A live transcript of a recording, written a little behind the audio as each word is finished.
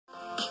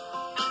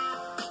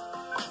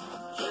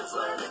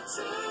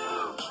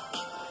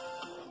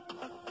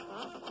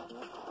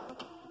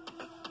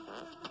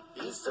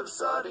East of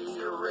Saudi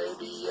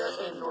Arabia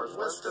and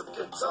northwest of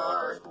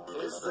Qatar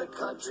is the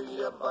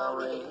country of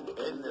Bahrain.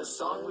 In this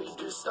song we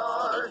do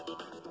star.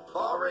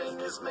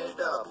 Bahrain is made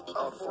up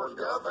of 4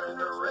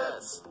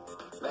 governorates.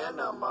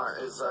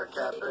 Manamar is our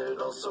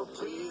capital, so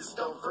please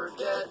don't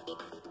forget.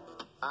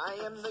 I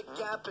am the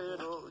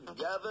capital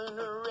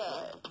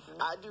governorate.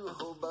 I do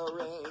hold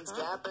Bahrain's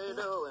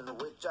capital, in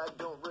which I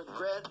don't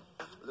regret.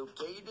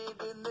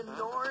 Located in the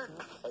north,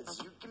 as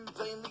you can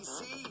plainly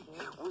see,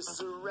 we're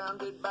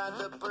surrounded by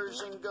the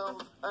Persian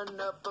Gulf.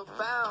 Enough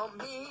about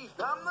me.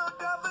 I'm the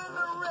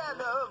governorate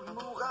of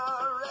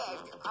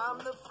Muharraq. I'm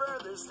the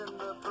furthest in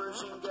the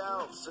Persian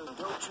Gulf, so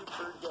don't you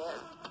forget.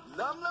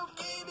 I'm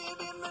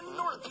located in the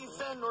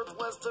northeast and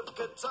northwest of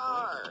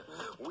Qatar.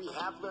 We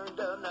have learned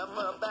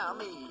enough about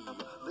me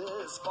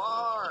this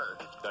far.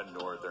 The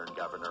northern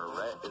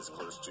governorate is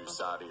close to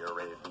Saudi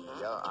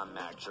Arabia. I'm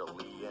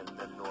actually in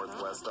the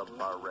northwest of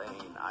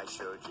Bahrain. I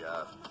showed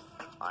ya.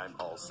 I'm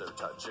also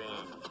touching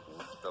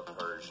the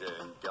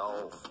Persian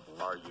Gulf.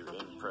 Are you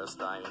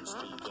impressed? I am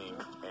speaking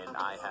and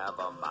I have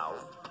a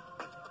mouth.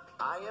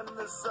 I am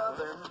the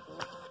southern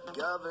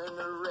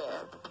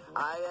governorate.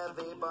 I have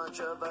a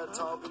bunch of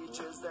tall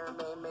beaches, they're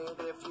man-made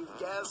if you've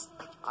guessed.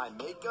 I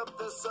make up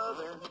the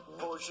southern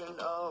portion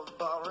of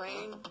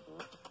Bahrain.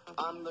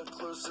 I'm the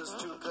closest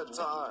to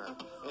Qatar,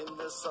 in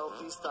the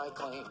southeast I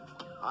claim.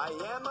 I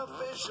am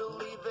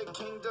officially the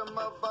kingdom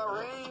of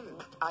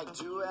Bahrain. I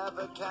do have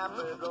a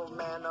capital,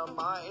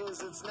 Manama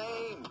is its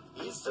name.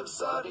 East of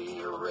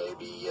Saudi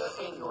Arabia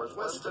and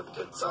northwest of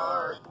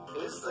Qatar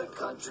is the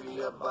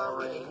country of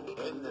Bahrain.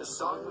 In this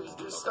song we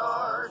do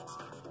star.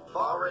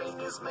 Bahrain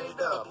is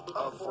made up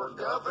of 4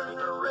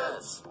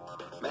 governorates.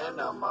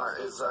 Manamar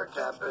is our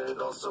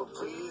capital, so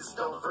please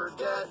don't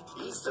forget.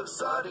 East of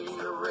Saudi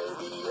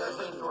Arabia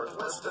and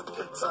northwest of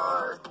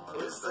Qatar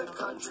is the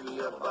country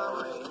of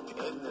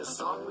Bahrain. In this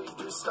song we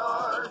do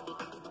star.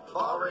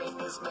 Bahrain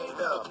is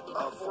made up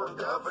of 4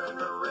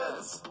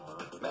 governorates.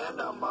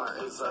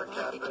 Manamar is our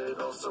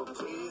capital, so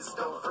please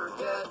don't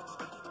forget.